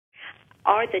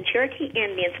Are the Cherokee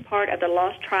Indians part of the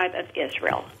lost tribe of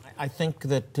Israel? I think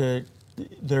that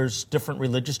there's different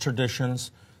religious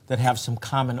traditions that have some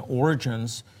common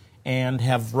origins and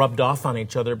have rubbed off on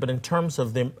each other. But in terms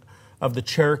of the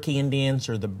Cherokee Indians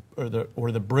or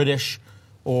the British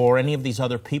or any of these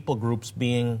other people groups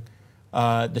being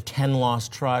the 10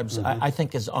 lost tribes, I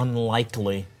think is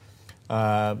unlikely.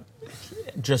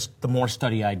 Just the more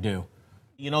study I do.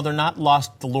 You know, they're not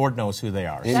lost. The Lord knows who they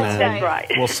are. Amen. That's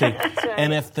right. We'll see. Right.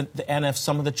 And if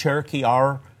some of the Cherokee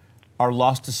are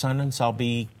lost descendants, it'll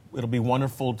be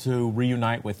wonderful to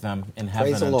reunite with them in heaven.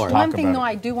 Praise the and Lord. to talk One thing, about though, it.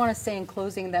 I do want to say in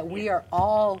closing that we are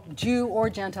all, Jew or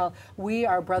Gentile, we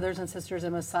are brothers and sisters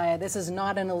in Messiah. This is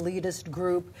not an elitist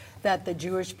group that the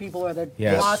Jewish people or the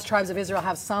Yes. lost tribes of Israel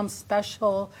have some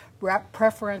special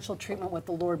preferential treatment with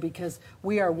the Lord, because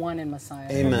we are one in Messiah.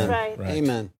 Amen. Right. Amen.